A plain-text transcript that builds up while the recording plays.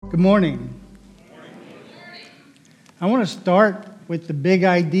Good morning. I want to start with the big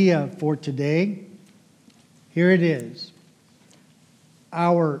idea for today. Here it is.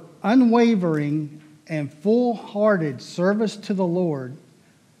 Our unwavering and full-hearted service to the Lord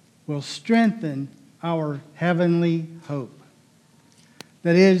will strengthen our heavenly hope.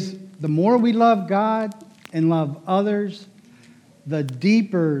 That is, the more we love God and love others, the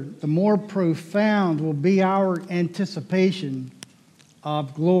deeper, the more profound will be our anticipation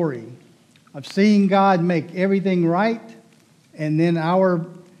of glory, of seeing God make everything right, and then our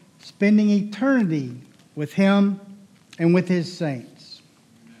spending eternity with Him and with His saints.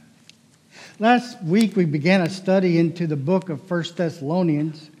 Last week we began a study into the book of 1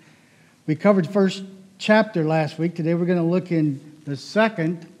 Thessalonians. We covered the first chapter last week. Today we're going to look in the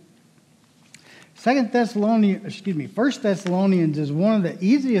second. 1 Thessalonians is one of the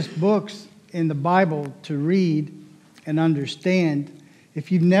easiest books in the Bible to read and understand. If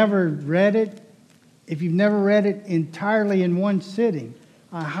you've never read it entirely in one sitting,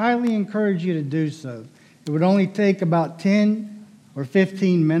 I highly encourage you to do so. It would only take about 10 or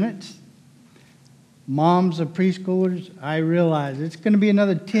 15 minutes. Moms of preschoolers, I realize it's going to be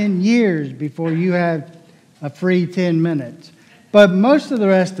another 10 years before you have a free 10 minutes. But most of the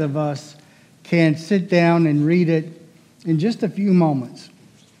rest of us can sit down and read it in just a few moments.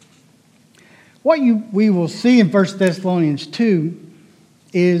 What we will see in 1 Thessalonians 2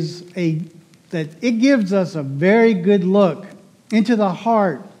 is that it gives us a very good look into the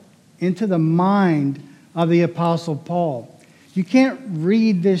heart, into the mind of the Apostle Paul. You can't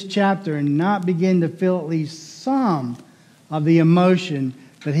read this chapter and not begin to feel at least some of the emotion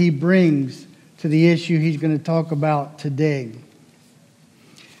that he brings to the issue he's going to talk about today.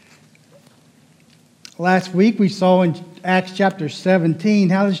 Last week we saw in Acts chapter 17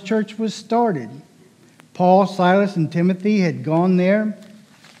 how this church was started. Paul, Silas, and Timothy had gone there,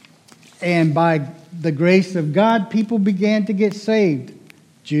 and by the grace of God, people began to get saved,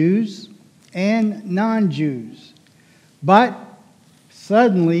 Jews and non-Jews. But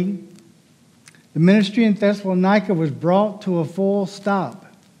suddenly, the ministry in Thessalonica was brought to a full stop.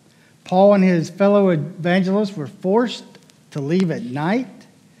 Paul and his fellow evangelists were forced to leave at night.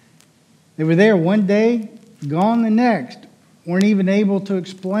 They were there one day, gone the next, weren't even able to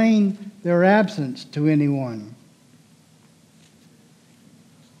explain their absence to anyone.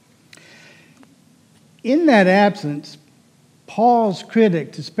 In that absence, Paul's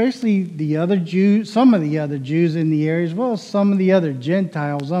critics, especially the other Jews, some of the other Jews in the area, as well as some of the other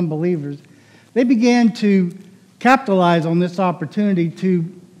Gentiles, unbelievers, they began to capitalize on this opportunity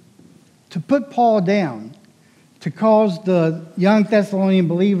to put Paul down, to cause the young Thessalonian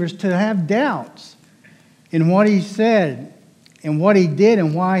believers to have doubts in what he said and what he did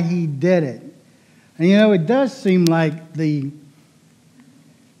and why he did it. And it does seem like the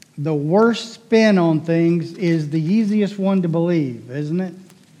worst spin on things is the easiest one to believe, isn't it?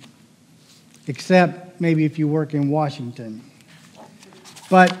 Except maybe if you work in Washington.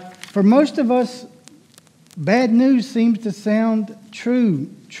 But for most of us, bad news seems to sound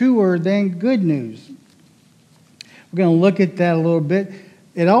truer than good news. We're going to look at that a little bit.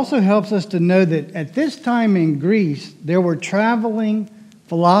 It also helps us to know that at this time in Greece, there were traveling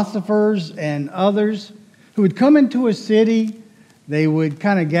philosophers and others who would come into a city. They would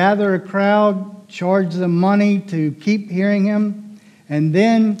kind of gather a crowd, charge them money to keep hearing him, and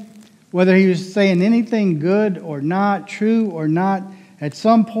then, whether he was saying anything good or not, true or not, at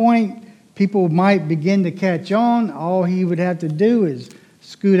some point, people might begin to catch on. All he would have to do is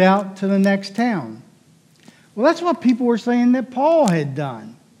scoot out to the next town. Well, that's what people were saying that Paul had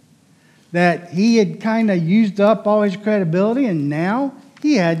done, that he had kind of used up all his credibility, and now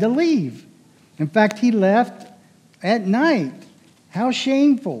he had to leave. In fact, he left at night. How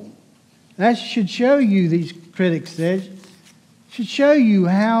shameful. That should show you, these critics said, should show you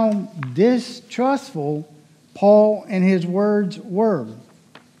how distrustful Paul and his words were.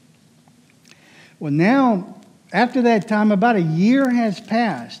 Well, now, after that time, about a year has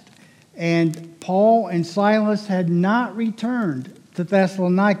passed, and Paul and Silas had not returned to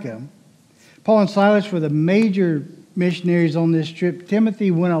Thessalonica. Paul and Silas were the major missionaries on this trip.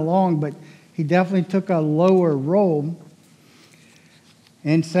 Timothy went along, but he definitely took a lower role.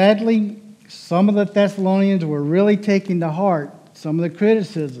 And sadly, some of the Thessalonians were really taking to heart some of the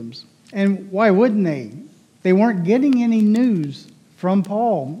criticisms. And why wouldn't they? They weren't getting any news from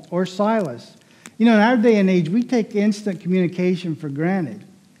Paul or Silas. In our day and age, we take instant communication for granted.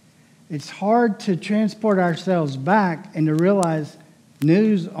 It's hard to transport ourselves back and to realize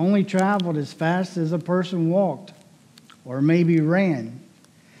news only traveled as fast as a person walked or maybe ran.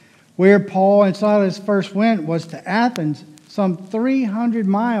 Where Paul and Silas first went was to Athens, some 300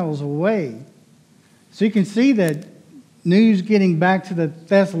 miles away. So you can see that news getting back to the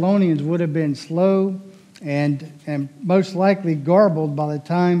Thessalonians would have been slow and most likely garbled by the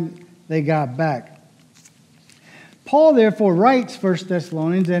time they got back. Paul therefore writes 1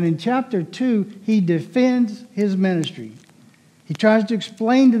 Thessalonians, and in chapter 2, he defends his ministry. He tries to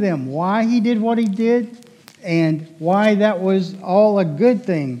explain to them why he did what he did and why that was all a good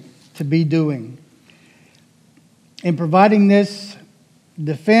thing to be doing. In providing this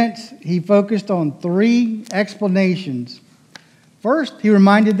defense, he focused on 3 explanations. First, he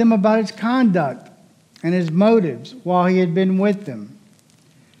reminded them about his conduct and his motives while he had been with them.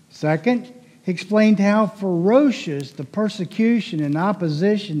 Second, he explained how ferocious the persecution and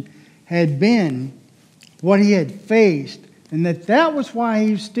opposition had been, what he had faced, and that was why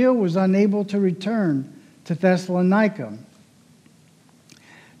he still was unable to return to Thessalonica.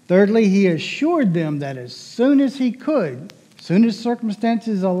 Thirdly, he assured them that as soon as he could, as soon as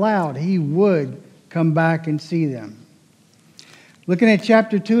circumstances allowed, he would come back and see them. Looking at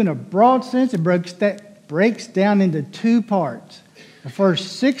chapter 2 in a broad sense, it breaks down into 2 parts. The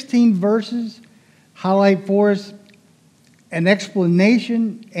first 16 verses highlight for us an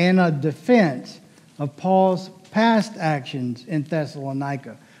explanation and a defense of Paul's past actions in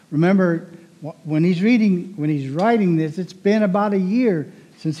Thessalonica. Remember, when he's writing this, it's been about a year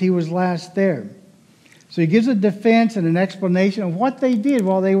since he was last there. So he gives a defense and an explanation of what they did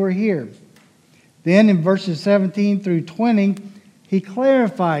while they were here. Then in verses 17 through 20, he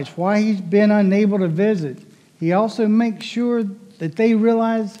clarifies why he's been unable to visit. He also makes sure that they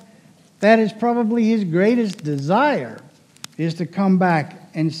realize that is probably his greatest desire, is to come back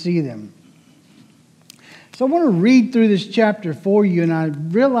and see them. So I want to read through this chapter for you, and I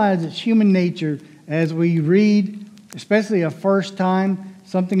realize it's human nature as we read, especially a first time,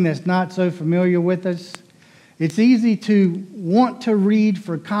 something that's not so familiar with us. It's easy to want to read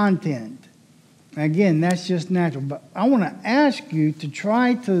for content. Again, that's just natural. But I want to ask you to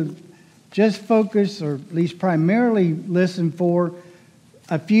try to just focus, or at least primarily listen for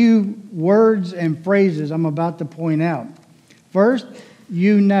a few words and phrases I'm about to point out. First,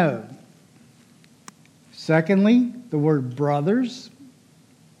 you know. Secondly, the word brothers.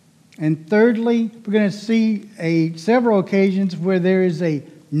 And thirdly, we're going to see several occasions where there is a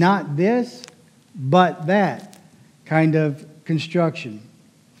not this, but that kind of construction.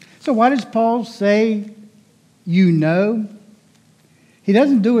 So why does Paul say, you know? He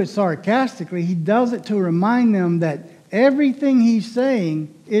doesn't do it sarcastically. He does it to remind them that everything he's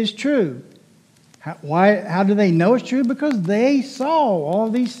saying is true. How do they know it's true? Because they saw all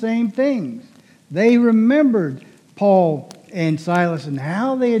these same things. They remembered Paul and Silas and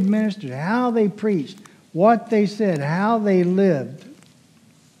how they administered, how they preached, what they said, how they lived.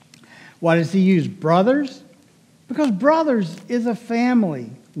 Why does he use brothers? Because brothers is a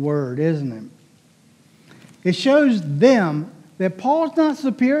family word, isn't it? It shows them that Paul's not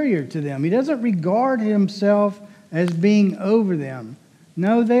superior to them. He doesn't regard himself as being over them.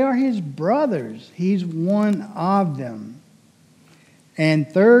 No, they are his brothers. He's one of them.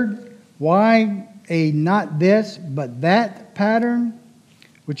 And third, why a not this, but that pattern,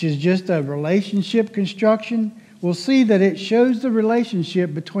 which is just a relationship construction? We'll see that it shows the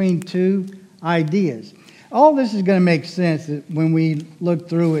relationship between 2 ideas. All this is going to make sense when we look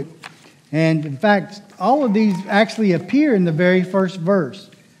through it. And in fact, all of these actually appear in the very first verse.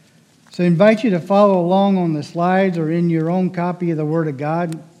 So I invite you to follow along on the slides or in your own copy of the Word of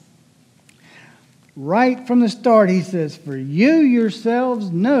God. Right from the start, he says, for you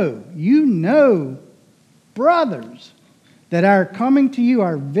yourselves know, you know, brothers, that our coming to you,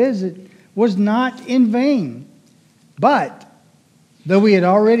 our visit, was not in vain. But though we had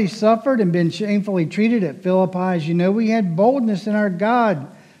already suffered and been shamefully treated at Philippi, as you know, we had boldness in our God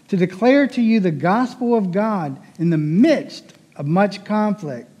to declare to you the gospel of God in the midst of much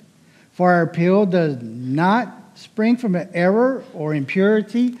conflict. For our appeal does not spring from an error or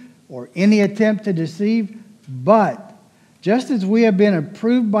impurity or any attempt to deceive, but just as we have been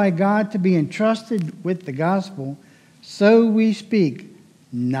approved by God to be entrusted with the gospel, so we speak,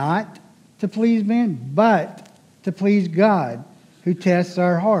 not to please men, but to please God, who tests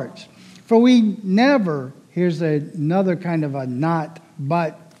our hearts. For we never, here's another kind of a not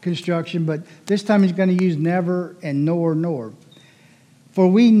but construction, but this time he's going to use never and nor. For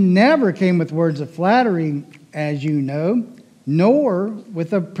we never came with words of flattery, as you know, nor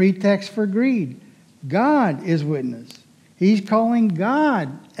with a pretext for greed. God is witness. He's calling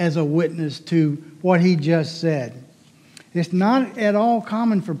God as a witness to what he just said. It's not at all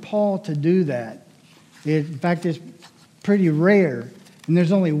common for Paul to do that. In fact, it's pretty rare. And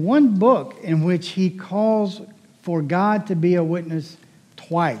there's only one book in which he calls for God to be a witness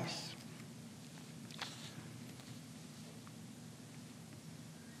twice.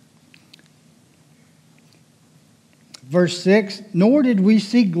 Verse 6, nor did we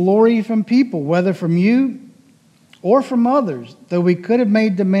seek glory from people, whether from you or from others, though we could have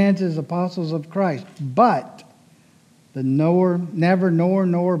made demands as apostles of Christ. But, the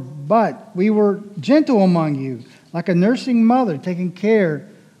but we were gentle among you, like a nursing mother taking care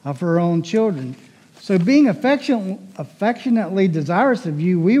of her own children. So being affectionately desirous of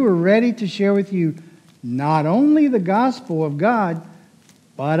you, we were ready to share with you not only the gospel of God,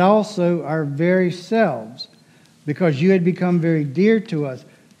 but also our very selves, because you had become very dear to us.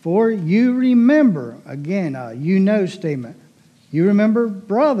 For you remember, again, statement. You remember,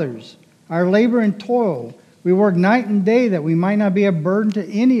 brothers, our labor and toil. We work night and day that we might not be a burden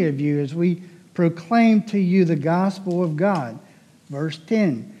to any of you as we proclaim to you the gospel of God. Verse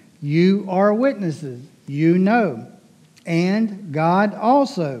 10, you are witnesses, you know, and God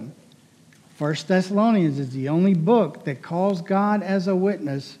also. 1 Thessalonians is the only book that calls God as a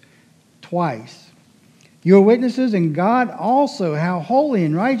witness twice. You are witnesses, and God also, how holy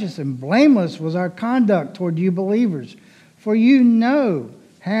and righteous and blameless was our conduct toward you believers. For you know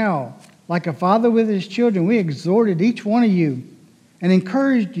how, like a father with his children, we exhorted each one of you and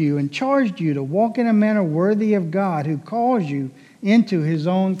encouraged you and charged you to walk in a manner worthy of God, who calls you into his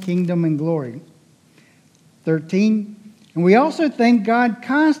own kingdom and glory. 13, and we also thank God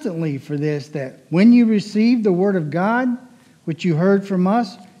constantly for this, that when you received the word of God, which you heard from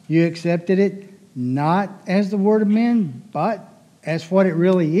us, you accepted it not as the word of men, but as what it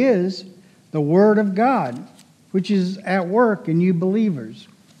really is, the word of God, which is at work in you believers.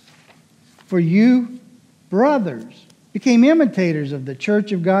 For you, brothers, became imitators of the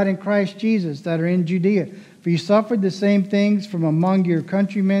church of God in Christ Jesus that are in Judea. For you suffered the same things from among your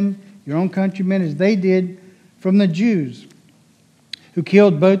countrymen, your own countrymen, as they did from the Jews, who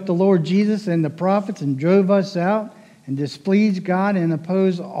killed both the Lord Jesus and the prophets and drove us out and displeased God and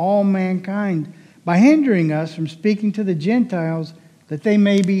opposed all mankind by hindering us from speaking to the Gentiles that they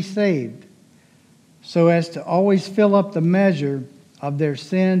may be saved, so as to always fill up the measure of their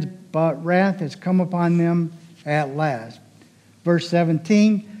sins, but wrath has come upon them at last. Verse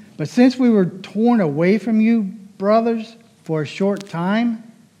 17, but since we were torn away from you, brothers, for a short time,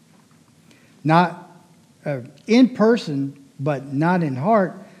 not in person, but not in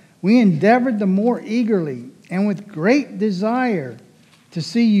heart, we endeavored the more eagerly and with great desire to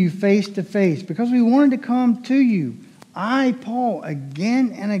see you face to face, because we wanted to come to you, I, Paul,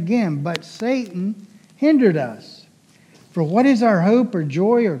 again and again, but Satan hindered us. For what is our hope or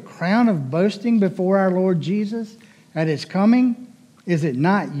joy or crown of boasting before our Lord Jesus at his coming? Is it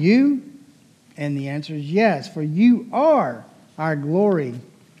not you? And the answer is yes, for you are our glory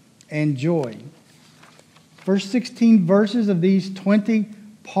and joy. First 16 verses of these 20,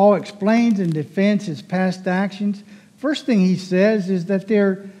 Paul explains and defends his past actions. First thing he says is that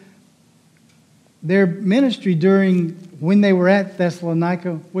their ministry when they were at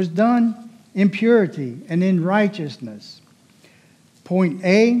Thessalonica was done in purity and in righteousness. Point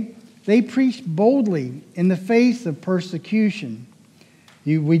A, they preached boldly in the face of persecution.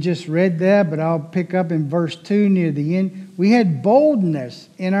 We just read that, but I'll pick up in verse 2 near the end. We had boldness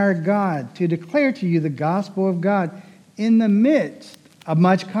in our God to declare to you the gospel of God in the midst of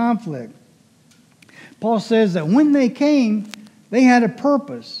much conflict. Paul says that when they came, they had a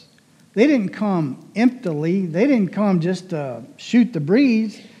purpose. They didn't come emptily. They didn't come just to shoot the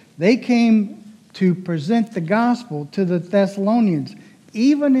breeze. They came to present the gospel to the Thessalonians,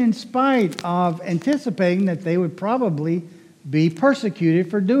 even in spite of anticipating that they would probably be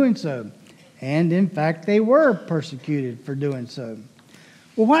persecuted for doing so. And in fact, they were persecuted for doing so.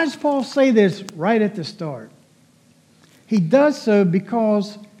 Well, why does Paul say this right at the start? He does so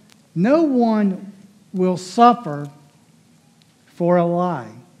because no one will suffer for a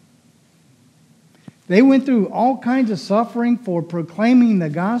lie. They went through all kinds of suffering for proclaiming the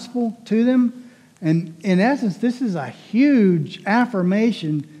gospel to them. And in essence, this is a huge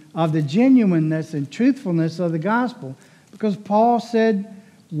affirmation of the genuineness and truthfulness of the gospel. Because Paul said,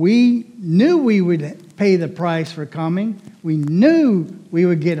 we knew we would pay the price for coming. We knew we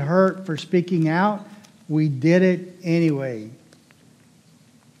would get hurt for speaking out. We did it anyway.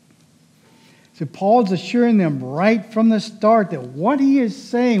 So Paul's assuring them right from the start that what he is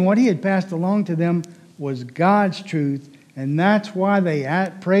saying, what he had passed along to them, was God's truth. And that's why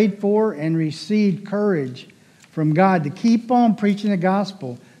they prayed for and received courage from God to keep on preaching the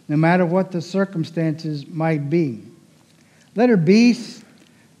gospel, no matter what the circumstances might be. Letter B,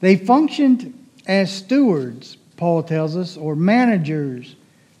 they functioned as stewards, Paul tells us, or managers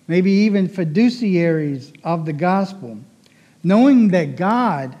maybe even fiduciaries of the gospel, knowing that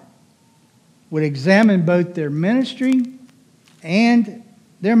God would examine both their ministry and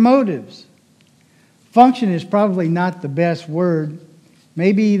their motives. Function is probably not the best word.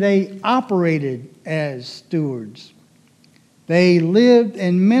 Maybe they operated as stewards. They lived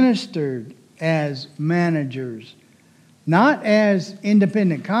and ministered as managers, not as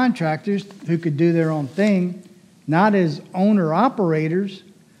independent contractors who could do their own thing, not as owner-operators,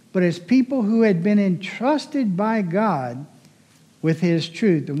 but as people who had been entrusted by God with His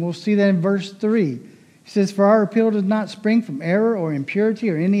truth. And we'll see that in verse 3. He says, "For our appeal does not spring from error or impurity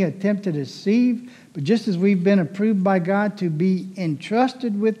or any attempt to deceive, but just as we've been approved by God to be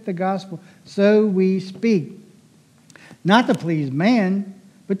entrusted with the gospel, so we speak. Not to please man,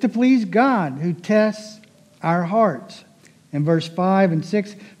 but to please God, who tests our hearts." In verse 5 and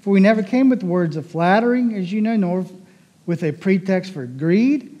 6, "For we never came with words of flattery, as you know, nor with a pretext for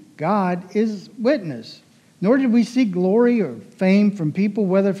greed. God is witness. Nor did we seek glory or fame from people,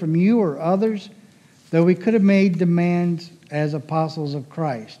 whether from you or others, though we could have made demands as apostles of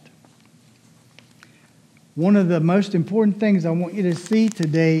Christ." One of the most important things I want you to see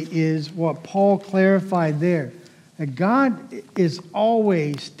today is what Paul clarified there. That God is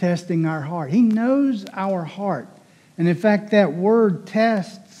always testing our heart. He knows our heart. And in fact, that word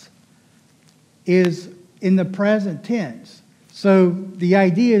tests is in the present tense. So the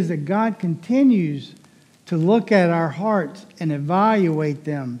idea is that God continues to look at our hearts and evaluate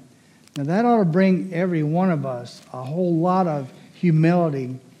them. Now that ought to bring every one of us a whole lot of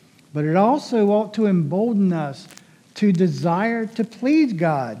humility. But it also ought to embolden us to desire to please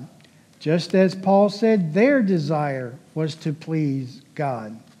God, just as Paul said their desire was to please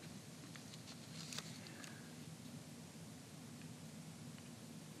God.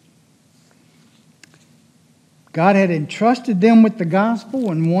 God had entrusted them with the gospel,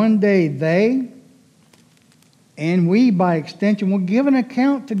 and one day they, and we by extension, will give an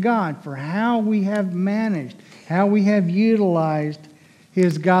account to God for how we have managed, how we have utilized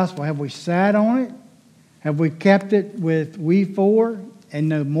His gospel. Have we sat on it? Have we kept it with we for and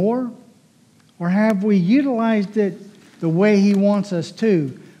no more? Or have we utilized it the way He wants us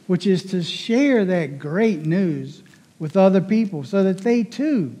to, which is to share that great news with other people so that they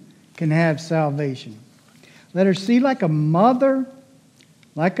too can have salvation? Let her see, like a mother,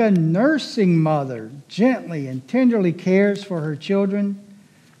 like a nursing mother, gently and tenderly cares for her children,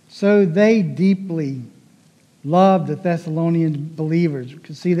 so they deeply love the Thessalonian believers. You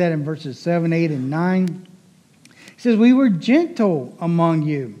can see that in verses 7, 8, and 9. He says, "We were gentle among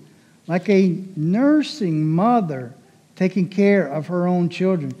you, like a nursing mother taking care of her own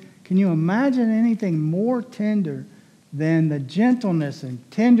children." Can you imagine anything more tender than the gentleness and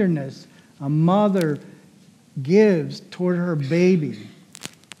tenderness a mother gives toward her baby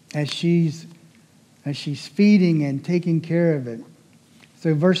as she's feeding and taking care of it?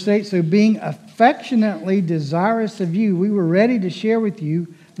 So verse 8, "So being affectionately desirous of you, we were ready to share with you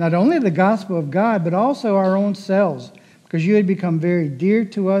not only the gospel of God, but also our own selves, because you had become very dear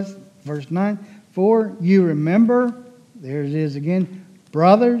to us." Verse 9, "For you remember," there it is again,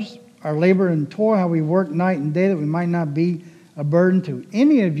 "brothers, our labor and toil, how we worked night and day, that we might not be a burden to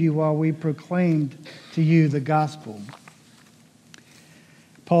any of you while we proclaimed to you the gospel."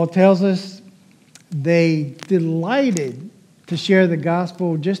 Paul tells us they delighted to share the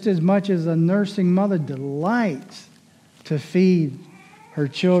gospel just as much as a nursing mother delights to feed her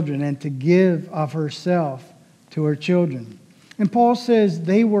children and to give of herself to her children. And Paul says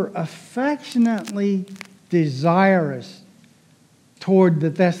they were affectionately desirous toward the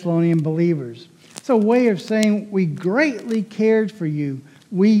Thessalonian believers. It's a way of saying we greatly cared for you.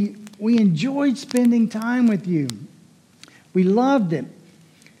 We enjoyed spending time with you. We loved it.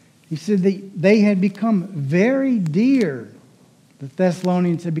 He said they had become very dear. The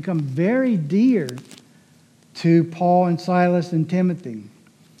Thessalonians had become very dear to Paul and Silas and Timothy.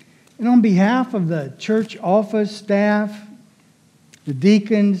 And on behalf of the church office staff, the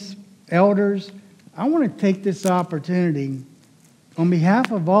deacons, elders, I want to take this opportunity on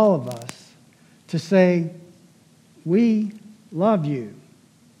behalf of all of us to say, we love you.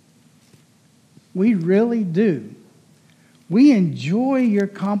 We really do. We enjoy your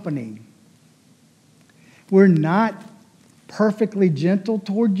company. We're not perfectly gentle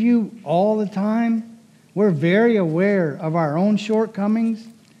toward you all the time. We're very aware of our own shortcomings,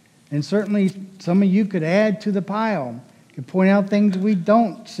 and certainly some of you could add to the pile, could point out things we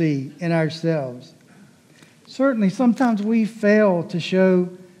don't see in ourselves. Certainly, sometimes we fail to show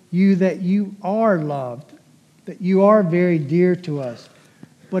you that you are loved, that you are very dear to us.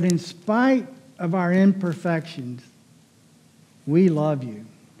 But in spite of our imperfections, we love you.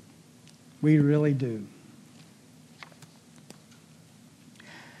 We really do.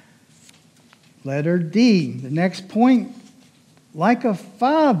 Letter D, the next point. Like a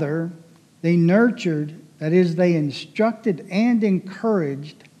father, they nurtured, that is, they instructed and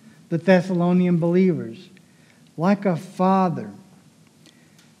encouraged the Thessalonian believers. Like a father.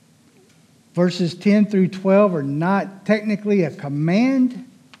 Verses 10 through 12 are not technically a command,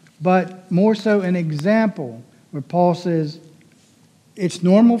 but more so an example, where Paul says, it's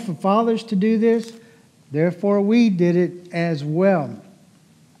normal for fathers to do this, therefore we did it as well.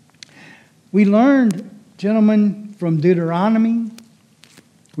 We learned, gentlemen, from Deuteronomy.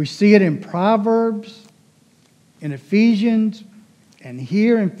 We see it in Proverbs, in Ephesians, and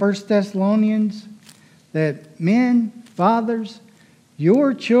here in 1 Thessalonians, that men, fathers,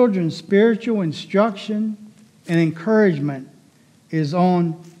 your children's spiritual instruction and encouragement is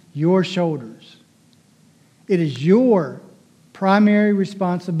on your shoulders. It is your primary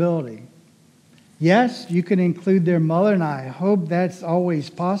responsibility. Yes, you can include their mother, and I hope that's always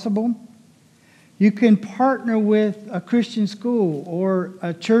possible. You can partner with a Christian school or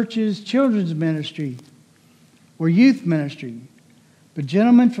a church's children's ministry or youth ministry. But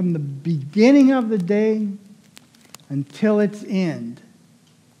gentlemen, from the beginning of the day until its end,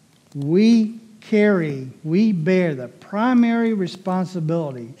 we bear the primary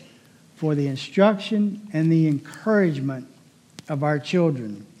responsibility for the instruction and the encouragement of our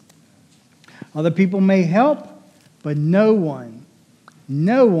children. Other people may help, but no one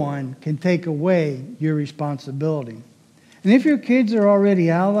can take away your responsibility. And if your kids are already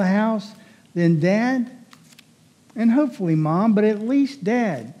out of the house, then Dad, and hopefully Mom, but at least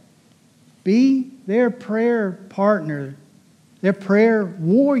Dad, be their prayer partner, their prayer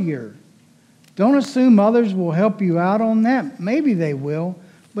warrior. Don't assume others will help you out on that. Maybe they will,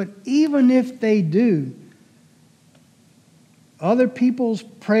 but even if they do, other people's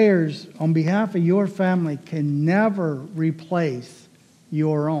prayers on behalf of your family can never replace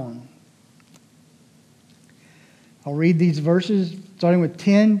your own. I'll read these verses starting with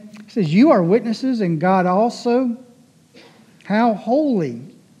 10. It says, you are witnesses, and God also, how holy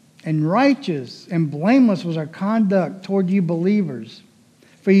and righteous and blameless was our conduct toward you believers.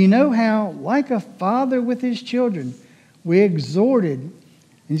 For you know how, like a father with his children, we exhorted, and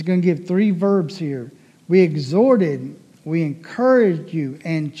he's going to give 3 verbs here. We exhorted, we encouraged you,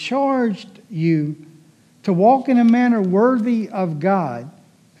 and charged you to walk in a manner worthy of God,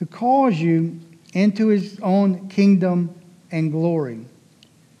 who calls you into his own kingdom and glory.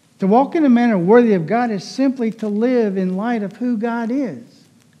 To walk in a manner worthy of God is simply to live in light of who God is.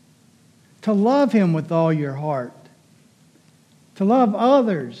 To love him with all your heart. To love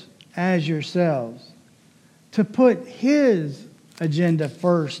others as yourselves. To put his agenda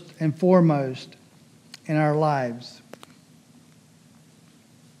first and foremost in our lives.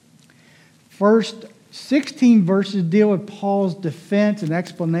 First 16 verses deal with Paul's defense and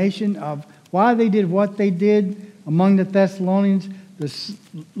explanation of why they did what they did among the Thessalonians. The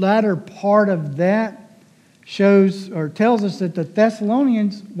latter part of that shows or tells us that the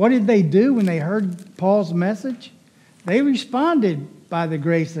Thessalonians, what did they do when they heard Paul's message? They responded by the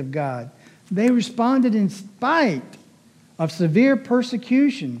grace of God. They responded in spite of severe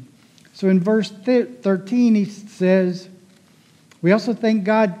persecution. So in verse 13 he says, we also thank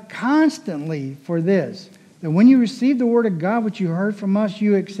God constantly for this, that when you received the word of God, which you heard from us,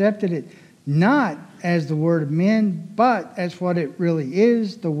 you accepted it not as the word of men, but as what it really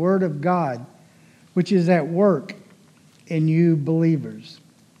is, the word of God, which is at work in you believers.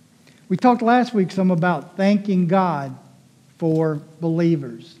 We talked last week some about thanking God for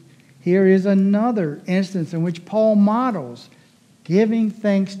believers. Here is another instance in which Paul models giving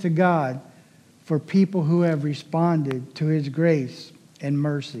thanks to God for people who have responded to his grace and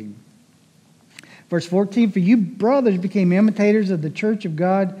mercy. Verse 14, for you brothers became imitators of the church of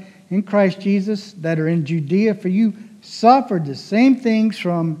God in Christ Jesus that are in Judea, for you suffered the same things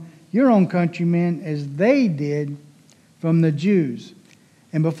from your own countrymen as they did from the Jews.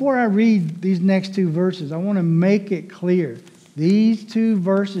 And before I read these next 2 verses, I want to make it clear. These 2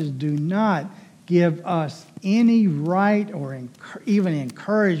 verses do not give us any right or even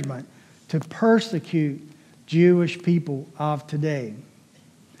encouragement to persecute Jewish people of today.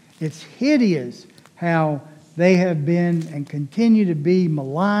 It's hideous how they have been and continue to be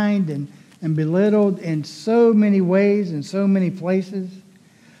maligned and belittled in so many ways, in so many places.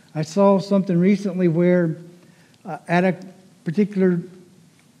 I saw something recently where at a particular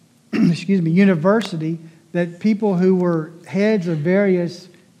university, that people who were heads of various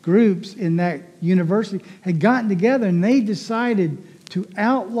groups in that university had gotten together and they decided to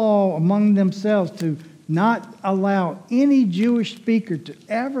outlaw among themselves to not allow any Jewish speaker to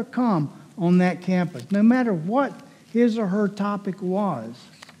ever come on that campus, no matter what his or her topic was.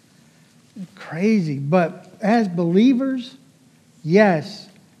 Crazy. But as believers, yes,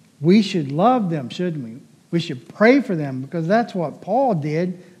 we should love them, shouldn't we? We should pray for them because that's what Paul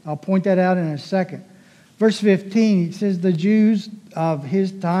did. I'll point that out in a second. Verse 15, it says, the Jews of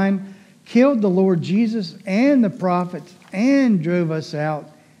his time killed the Lord Jesus and the prophets and drove us out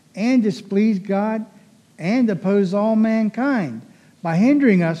and displeased God and opposed all mankind by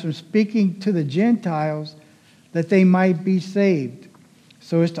hindering us from speaking to the Gentiles that they might be saved,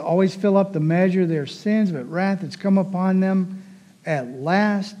 so as to always fill up the measure of their sins, but wrath has come upon them at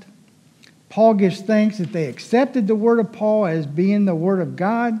last. Paul gives thanks that they accepted the word of Paul as being the word of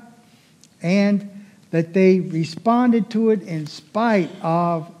God, and that they responded to it in spite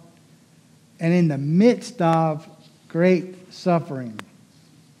of and in the midst of great suffering.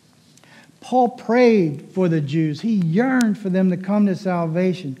 Paul prayed for the Jews. He yearned for them to come to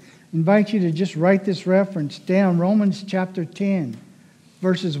salvation. I invite you to just write this reference down, Romans chapter 10,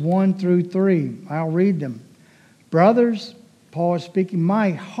 verses 1 through 3. I'll read them. Brothers, Paul is speaking,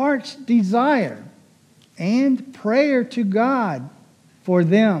 my heart's desire and prayer to God for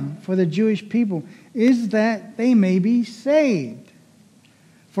them, for the Jewish people, is that they may be saved.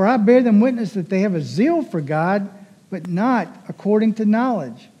 For I bear them witness that they have a zeal for God, but not according to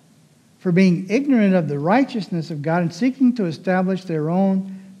knowledge. For being ignorant of the righteousness of God and seeking to establish their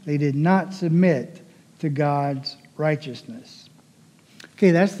own, they did not submit to God's righteousness.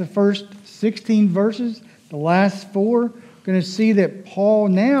 Okay, that's the first 16 verses. The last 4, we're going to see that Paul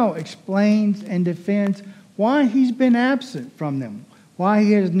now explains and defends why he's been absent from them, why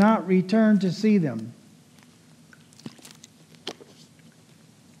he has not returned to see them.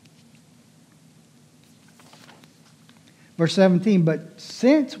 Verse 17, but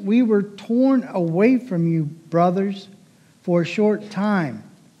since we were torn away from you, brothers, for a short time.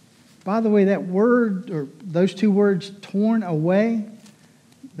 By the way, that word, or those two words, torn away,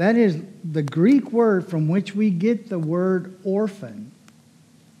 that is the Greek word from which we get the word orphan.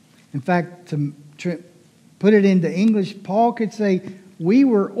 In fact, to put it into English, Paul could say, we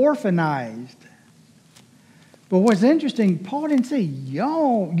were orphanized. But what's interesting, Paul didn't say,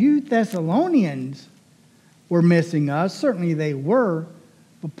 y'all, you Thessalonians, were missing us. Certainly they were.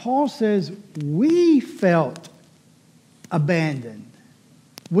 But Paul says, we felt abandoned.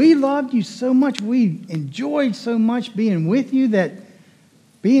 We loved you so much. We enjoyed so much being with you that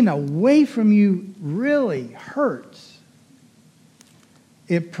being away from you really hurts.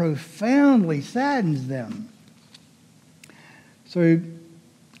 It profoundly saddens them. So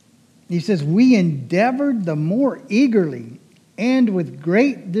he says, we endeavored the more eagerly and with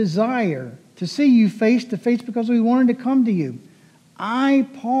great desire to see you face to face because we wanted to come to you. I,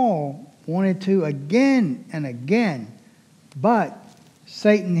 Paul, wanted to again and again, but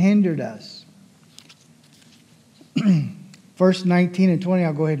Satan hindered us. Verse 19 and 20,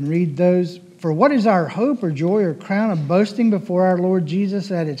 I'll go ahead and read those. For what is our hope or joy or crown of boasting before our Lord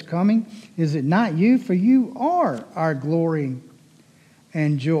Jesus at his coming? Is it not you? For you are our glory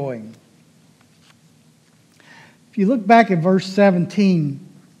and joy. If you look back at verse 17,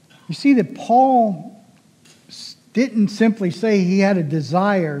 you see that Paul didn't simply say he had a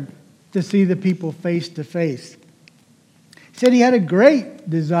desire to see the people face to face. He said he had a great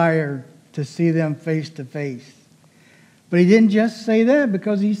desire to see them face to face. But he didn't just say that,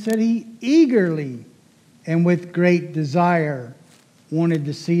 because he said he eagerly and with great desire wanted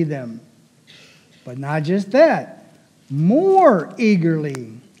to see them. But not just that, more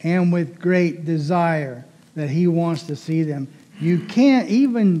eagerly and with great desire that he wants to see them. You can't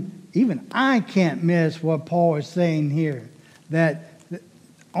even I can't miss what Paul is saying here, that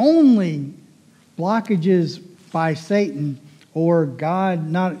only blockages by Satan or God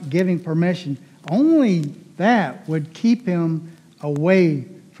not giving permission, only that would keep him away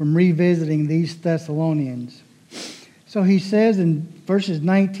from revisiting these Thessalonians. So he says in verses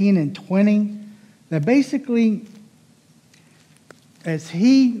 19 and 20 that basically as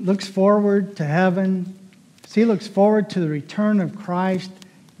he looks forward to heaven, as he looks forward to the return of Christ,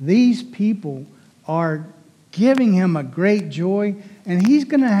 these people are giving him a great joy, and he's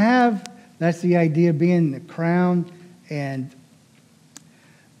going to have, that's the idea, being the crown and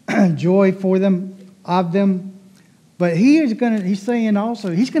joy for them, of them. But he's saying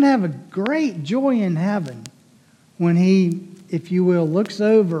also, he's going to have a great joy in heaven when he, if you will, looks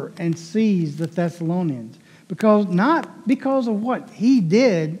over and sees the Thessalonians. Not because of what he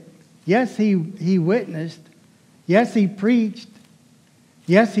did. Yes, he witnessed. Yes, he preached.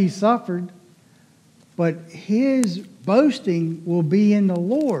 Yes, he suffered, but his boasting will be in the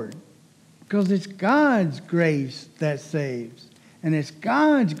Lord, because it's God's grace that saves. And it's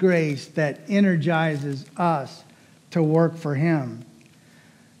God's grace that energizes us to work for Him.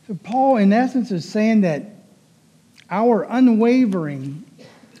 So Paul, in essence, is saying that our unwavering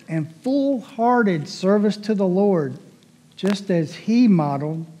and full-hearted service to the Lord, just as He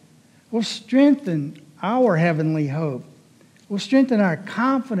modeled, will strengthen our heavenly hope, will strengthen our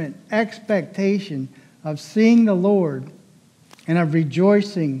confident expectation of seeing the Lord and of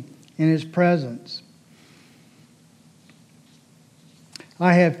rejoicing in His presence.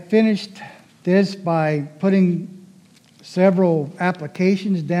 I have finished this by putting several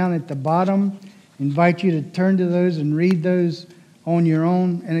applications down at the bottom. Invite you to turn to those and read those on your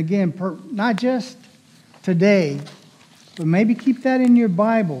own. And again, not just today, but maybe keep that in your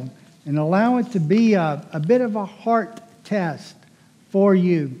Bible and allow it to be a bit of a heart test for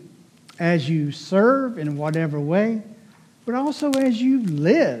you as you serve in whatever way, but also as you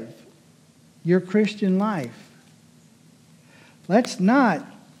live your Christian life. Let's not,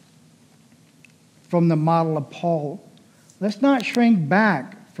 from the model of Paul, let's not shrink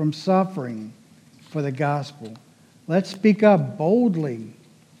back from suffering for the gospel. Let's speak up boldly.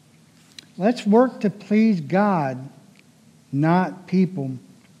 Let's work to please God, not people,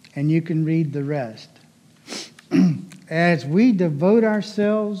 and you can read the rest. As we devote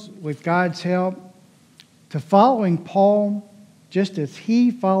ourselves, with God's help, to following Paul, just as he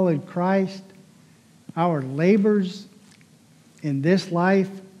followed Christ, our labors in this life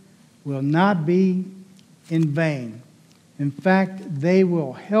will not be in vain. In fact, they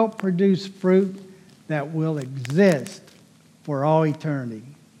will help produce fruit that will exist for all eternity.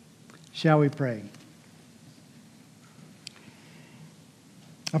 Shall we pray?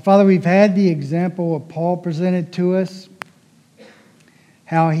 Our Father, we've had the example of Paul presented to us,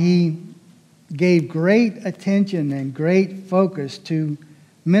 how he gave great attention and great focus to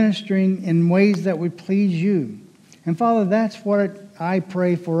ministering in ways that would please you. And Father, that's what I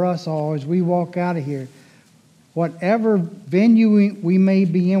pray for us all as we walk out of here. Whatever venue we may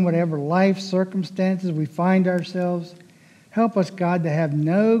be in, whatever life circumstances we find ourselves, help us, God, to have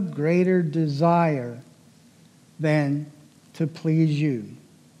no greater desire than to please you.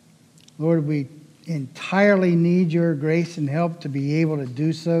 Lord, we entirely need your grace and help to be able to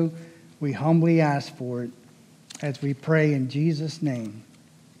do so. We humbly ask for it as we pray in Jesus' name.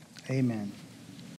 Amen.